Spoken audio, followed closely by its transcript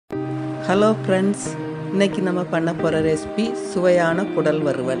Hello friends, இன்னைக்கு நம்ம பண்ண போகிற ரெசிபி சுவையான குடல்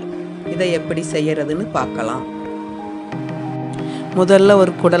வறுவல். இதை எப்படி செய்யறதுன்னு பார்க்கலாம். முதல்ல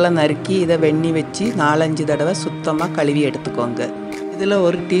ஒரு குடலை நறுக்கி இதை வெண்ணி வச்சு 4-5 தடவை சுத்தமாக கழுவி எடுத்துக்கோங்க. இதில்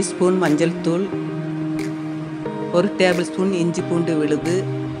 1 டீஸ்பூன் மஞ்சள் தூள், 1 டேபிள் ஸ்பூன் இஞ்சி பூண்டு விழுது,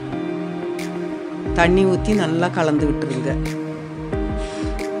 தண்ணி ஊற்றி நல்லா கலந்து விட்டுருங்க.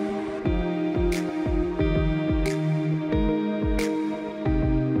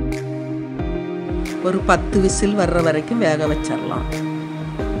 ஒரு 10 விசில் வர்ற வரைக்கும் வேக வச்சிடலாம்.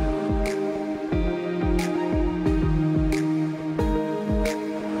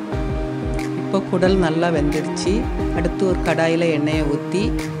 இப்போ குடல் நல்லா வெந்துடுச்சு. அடுத்து ஒரு கடாயில் எண்ணெயை ஊற்றி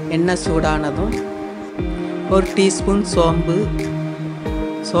எண்ணெய் சூடானதும் 1 டீஸ்பூன் சோம்பு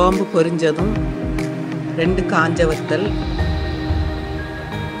பொரிஞ்சதும் 2 காஞ்ச வத்தல்,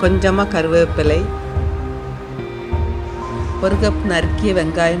 கொஞ்சமாக கருவேப்பிலை, 1 கப் நறுக்கிய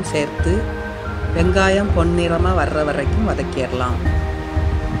வெங்காயம் சேர்த்து வெங்காயம் பொன்னிறமாக வர்ற வரைக்கும் வதக்கிடலாம்.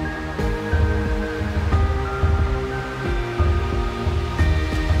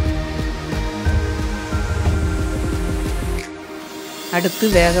 அடுத்து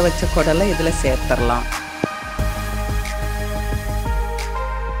வேக வச்ச குடலை இதில் சேர்த்துடலாம்.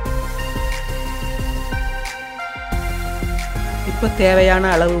 இப்போ தேவையான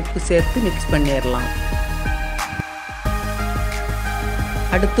அளவு உப்பு சேர்த்து மிக்ஸ் பண்ணிடலாம்.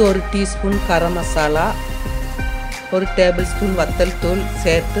 அடுத்து 1 teaspoon garam masala, 1 table spoon வத்தல் தூள்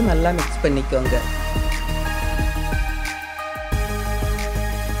சேர்த்து நல்லா மிக்ஸ் பண்ணிக்கோங்க.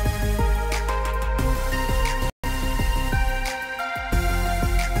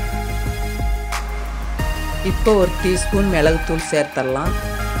 இப்போ 1 டீஸ்பூன் மிளகுத்தூள் சேர்த்துடலாம்.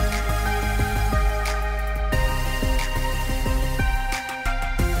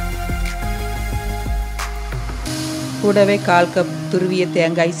 கூடவே 1/4 கப் துருவிய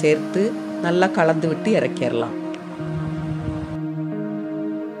தேங்காய் சேர்த்து நல்லா கலந்து விட்டு இறக்கிடலாம்.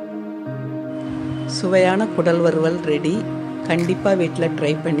 சுவையான குடல் வறுவல் ரெடி. கண்டிப்பாக வீட்டில்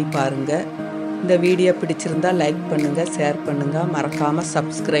ட்ரை பண்ணி பாருங்கள். இந்த வீடியோ பிடிச்சிருந்தா லைக் பண்ணுங்கள், ஷேர் பண்ணுங்கள், மறக்காமல்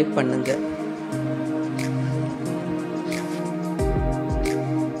சப்ஸ்கிரைப் பண்ணுங்கள்.